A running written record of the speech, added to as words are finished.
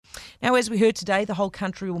Now, as we heard today, the whole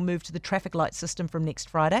country will move to the traffic light system from next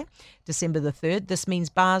Friday, December the 3rd. This means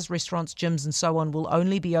bars, restaurants, gyms and so on will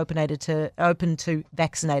only be open to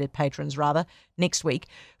vaccinated patrons next week.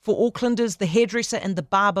 For Aucklanders, the hairdresser and the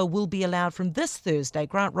barber will be allowed from this Thursday.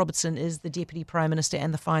 Grant Robertson is the Deputy Prime Minister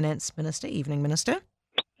and the Finance Minister. Evening, Minister.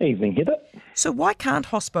 Evening, Heather. So why can't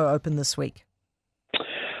Hospo open this week?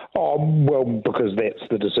 Oh, well, because that's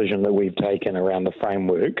the decision that we've taken around the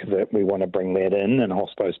framework, that we want to bring that in, and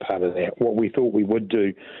Hospo's part of that. What we thought we would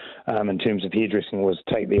do in terms of hairdressing was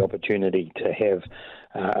take the opportunity to have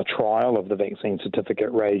a trial of the vaccine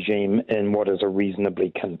certificate regime in what is a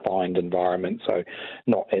reasonably confined environment. So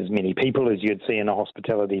not as many people as you'd see in a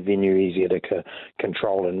hospitality venue, easier to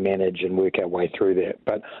control and manage and work our way through that.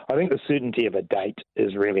 But I think the certainty of a date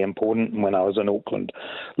is really important. When I was in Auckland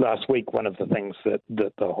last week, one of the things that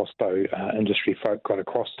the hospo industry folk got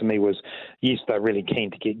across to me was, yes, they're really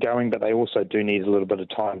keen to get going, but they also do need a little bit of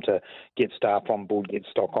time to get staff on board, get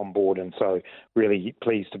stock on board, and so really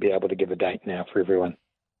pleased to be able to give a date now for everyone.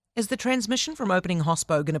 Is the transmission from opening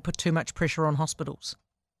Hospo going to put too much pressure on hospitals?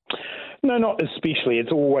 No, not especially.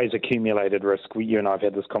 It's always accumulated risk. You and I have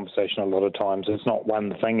had this conversation a lot of times. It's not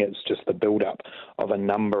one thing, it's just the build-up of a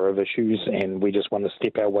number of issues, and we just want to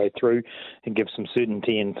step our way through and give some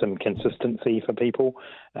certainty and some consistency for people.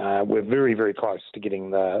 We're very, very close to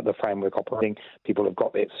getting the framework operating. People have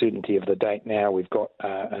got that certainty of the date now. We've got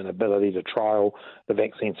an ability to trial the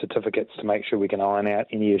vaccine certificates to make sure we can iron out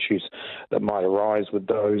any issues that might arise with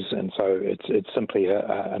those, and so it's simply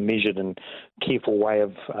a measured and careful way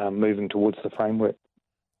of moving towards the framework.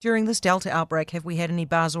 During this Delta outbreak, have we had any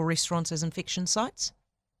bars or restaurants as infection sites?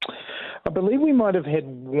 I believe we might have had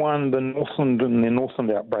one. The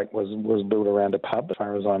Northland outbreak was built around a pub, as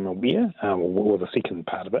far as I'm aware, or the second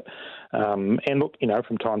part of it. And look,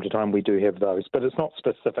 from time to time we do have those, but it's not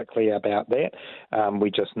specifically about that.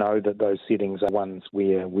 We just know that those settings are ones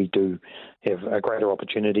where we do have a greater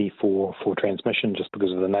opportunity for transmission just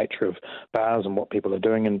because of the nature of bars and what people are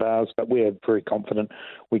doing in bars. But we're very confident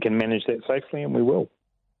we can manage that safely, and we will.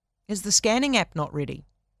 Is the scanning app not ready?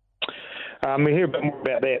 We hear a bit more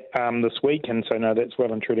about that this week, and so no, that's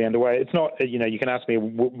well and truly underway. It's not, you can ask me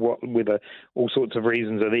whether all sorts of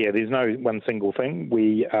reasons are there. There's no one single thing.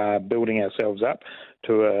 We are building ourselves up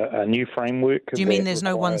to a new framework. Do you mean there's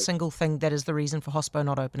no one single thing that is the reason for Hospo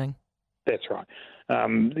not opening? That's right.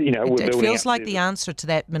 It feels like the answer to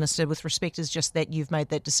that, Minister, with respect, is just that you've made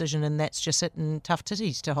that decision and that's just it, and tough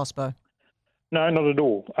titties to Hospo. No, not at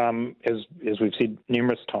all. As we've said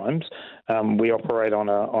numerous times, we operate on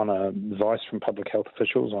advice from public health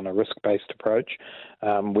officials on a risk-based approach.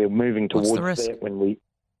 We're moving towards that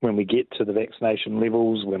when we get to the vaccination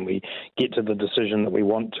levels, when we get to the decision that we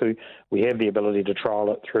want to. We have the ability to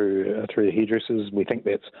trial it through the hairdressers. We think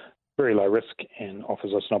that's very low risk and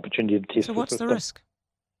offers us an opportunity to test. So what's the risk?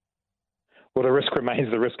 Well, the risk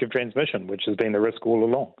remains the risk of transmission, which has been the risk all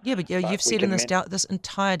along. Yeah, but you've said in this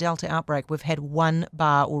entire Delta outbreak, we've had one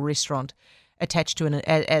bar or restaurant attached to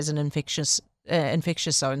as an infectious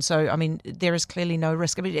zone. So, I mean, there is clearly no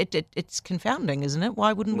risk. I mean, it's confounding, isn't it?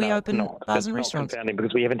 Why wouldn't we open bars and restaurants? It's confounding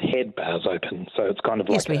because we haven't had bars open, so it's kind of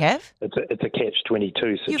like we have. It's a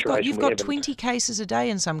catch-22 situation. You've got 20 cases a day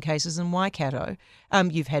in some cases in Waikato.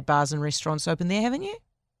 You've had bars and restaurants open there, haven't you?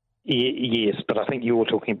 Yes, but I think you were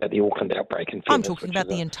talking about the Auckland outbreak. I'm talking about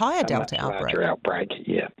the entire Delta outbreak.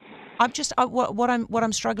 Yeah. I'm just what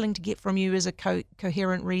I'm struggling to get from you is a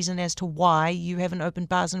coherent reason as to why you haven't opened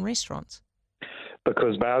bars and restaurants.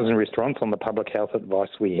 Because bars and restaurants, on the public health advice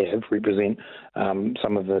we have, represent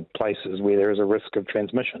some of the places where there is a risk of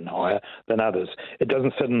transmission higher than others. It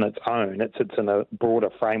doesn't sit on its own. It sits in a broader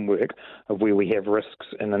framework of where we have risks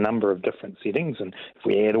in a number of different settings, and if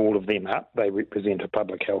we add all of them up, they represent a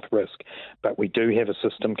public health risk. But we do have a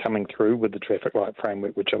system coming through with the traffic light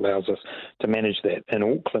framework which allows us to manage that. In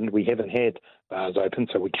Auckland, we haven't had bars open,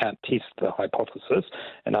 so we can't test the hypothesis.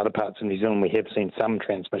 In other parts of New Zealand, we have seen some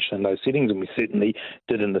transmission in those settings, and we certainly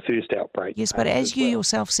did in the first outbreak. Yes, but as you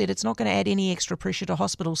yourself said, it's not going to add any extra pressure to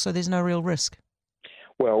hospitals, so there's no real risk.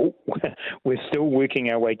 Well, we're still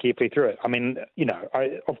working our way carefully through it. I mean,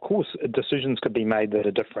 of course, decisions could be made that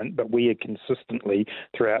are different, but we are consistently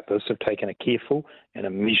throughout this have taken a careful and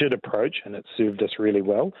a measured approach, and it's served us really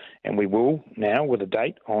well. And we will now, with a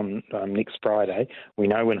date on next Friday, we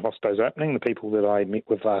know when Hospo's opening. The people that I met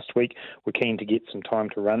with last week were keen to get some time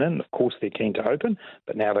to run in. Of course, they're keen to open,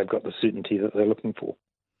 but now they've got the certainty that they're looking for.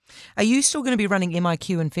 Are you still going to be running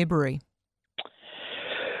MIQ in February?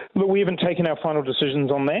 But we haven't taken our final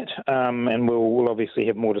decisions on that, and we'll obviously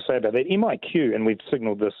have more to say about that. MIQ, and we've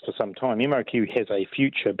signalled this for some time, MIQ has a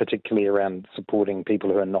future particularly around supporting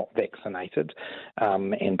people who are not vaccinated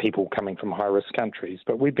and people coming from high-risk countries.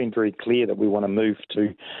 But we've been very clear that we want to move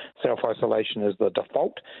to self-isolation as the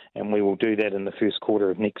default, and we will do that in the first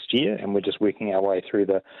quarter of next year, and we're just working our way through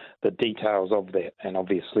the details of that. And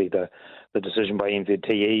obviously the decision by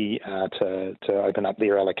NZTE to open up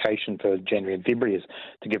their allocation for January and February is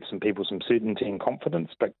to give some people some certainty and confidence,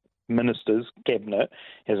 but Ministers, Cabinet,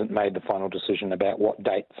 hasn't made the final decision about what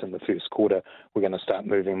dates in the first quarter we're going to start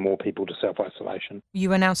moving more people to self-isolation.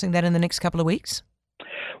 You announcing that in the next couple of weeks?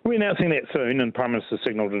 We're announcing that soon, and Prime Minister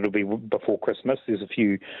signalled it'll be before Christmas. There's a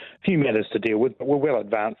few matters to deal with, but we're well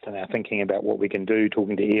advanced in our thinking about what we can do,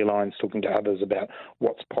 talking to airlines, talking to others about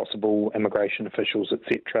what's possible, immigration officials,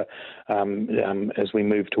 etc., as we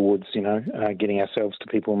move towards, getting ourselves to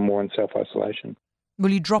people more in self-isolation. Will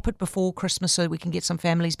you drop it before Christmas so we can get some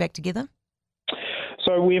families back together?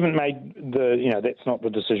 So we haven't made that's not the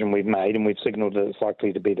decision we've made, and we've signalled that it's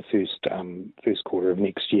likely to be the first quarter of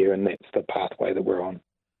next year, and that's the pathway that we're on.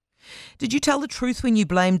 Did you tell the truth when you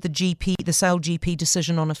blamed the SaIL GP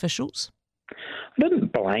decision on officials? I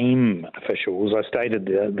didn't blame officials. I stated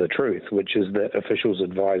the truth, which is that officials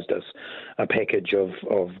advised us a package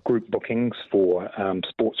of group bookings for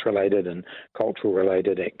sports-related and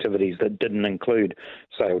cultural-related activities that didn't include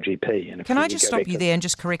SaIL GP. And can I just stop you there and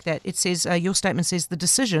just correct that? It says your statement says the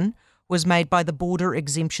decision was made by the Border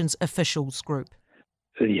Exemptions Officials Group.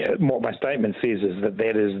 Yeah, what my statement says is that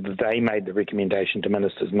they made the recommendation to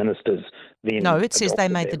ministers. Ministers then no, it says they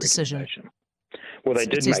made the decision. Well, they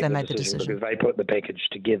did make the decision because they put the package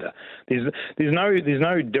together. There's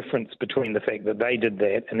no difference between the fact that they did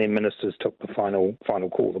that and then ministers took the final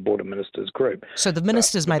call, the Board of Ministers group. So the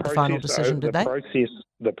ministers made the final decision, did they?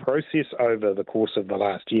 The process over the course of the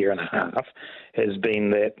last year and a half has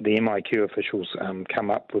been that the MIQ officials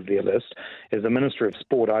come up with their list. As the Minister of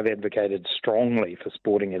Sport, I've advocated strongly for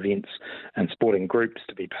sporting events and sporting groups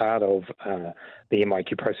to be part of the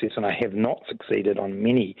MIQ process, and I have not succeeded on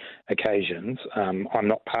many occasions. I'm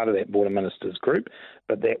not part of that Board of Ministers group,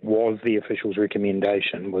 but that was the officials'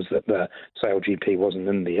 recommendation, was that the SaIL GP wasn't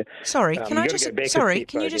in there. Sorry, can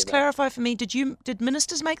you just clarify for me, did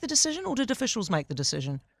ministers make the decision or did officials make the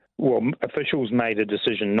decision? Well, officials made a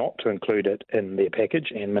decision not to include it in their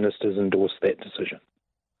package, and ministers endorsed that decision.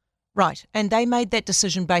 Right, and they made that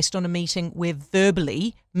decision based on a meeting where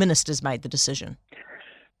verbally ministers made the decision.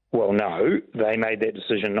 Well, no, they made that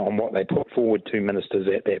decision on what they put forward to ministers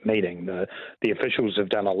at that meeting. The officials have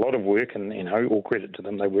done a lot of work, and all credit to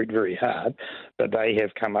them, they worked very hard, but they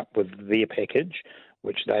have come up with their package,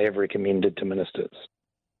 which they have recommended to ministers.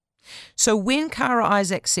 So when Kara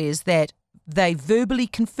Isaac says that they verbally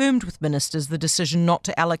confirmed with ministers the decision not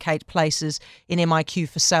to allocate places in MIQ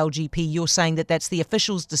for SaIL GP, you're saying that that's the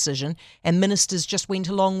officials' decision and ministers just went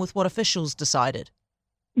along with what officials decided?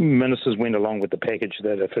 Ministers went along with the package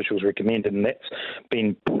that officials recommended, and that's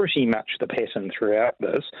been pretty much the pattern throughout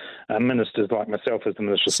this. Ministers like myself as the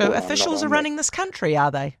Minister of Sport... So officials are running this country, are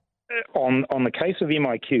they? On the case of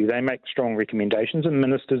MIQ, they make strong recommendations, and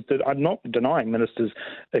ministers did. I'm not denying ministers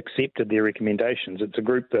accepted their recommendations. It's a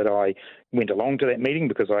group that I went along to that meeting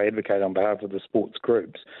because I advocate on behalf of the sports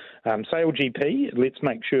groups. SaIL GP, let's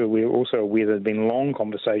make sure we're also aware there have been long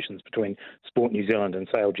conversations between Sport New Zealand and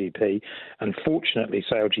SaIL GP. Unfortunately,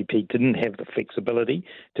 SaIL GP didn't have the flexibility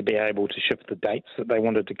to be able to shift the dates that they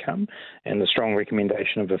wanted to come, and the strong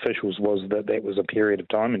recommendation of officials was that that was a period of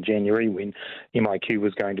time in January when MIQ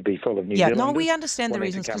was going to be full of New Zealanders. Yeah, no, we understand the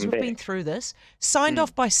reasons because we've been through this. Signed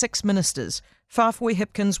off by 6 ministers, Farfoi,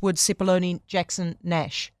 Hipkins, Wood, Sepuloni, Jackson,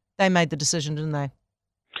 Nash. They made the decision, didn't they?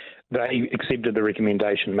 They accepted the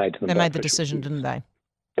recommendation made to them by officials. They made the decision, didn't they?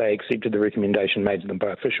 They accepted the recommendation made to them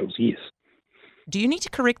by officials, yes. Do you need to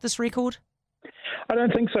correct this record? I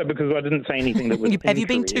don't think so, because I didn't say anything that was Have incorrect. you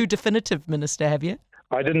been too definitive, Minister, have you?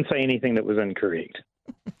 I didn't say anything that was incorrect.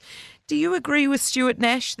 Do you agree with Stuart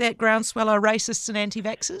Nash that groundswell are racists and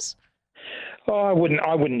anti-vaxxers? Oh, I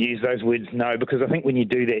wouldn't use those words, no, because I think when you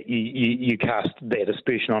do that, you cast that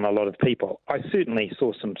aspersion on a lot of people. I certainly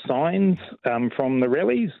saw some signs from the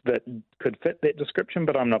rallies that could fit that description,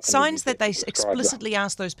 but I'm not... Signs that they explicitly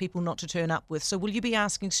asked those people not to turn up with. So will you be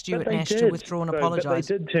asking Stuart Nash to withdraw and apologise? But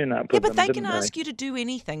they did turn up with them, they can they? ask you to do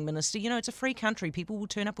anything, Minister. You know, it's a free country. People will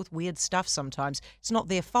turn up with weird stuff sometimes. It's not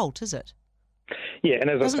their fault, is it? Yeah, and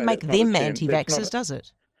as it doesn't make them anti-vaxxers, does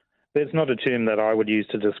it? That's not a term that I would use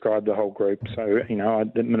to describe the whole group. So,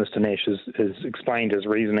 Minister Nash has explained his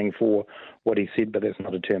reasoning for what he said, but that's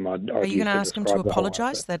not a term I'd use to describe. Are you going to ask him to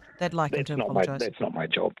apologise? They'd like him to apologise. That's not my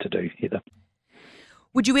job to do either.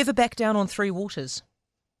 Would you ever back down on Three Waters?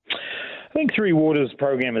 I think Three Waters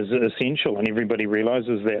program is essential, and everybody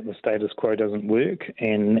realises that the status quo doesn't work,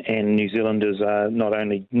 and New Zealanders are not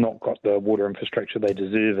only not got the water infrastructure they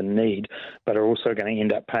deserve and need, but are also going to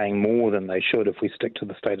end up paying more than they should if we stick to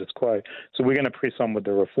the status quo. So we're going to press on with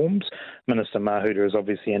the reforms. Minister Mahuta has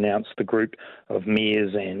obviously announced the group of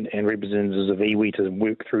mayors and representatives of iwi to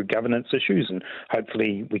work through governance issues, and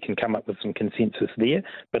hopefully we can come up with some consensus there.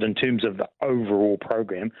 But in terms of the overall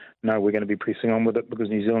program, no, we're going to be pressing on with it because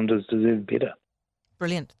New Zealanders deserve better.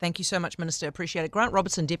 Brilliant. Thank you so much, Minister. Appreciate it. Grant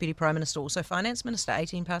Robertson, Deputy Prime Minister, also Finance Minister,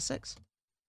 6:18.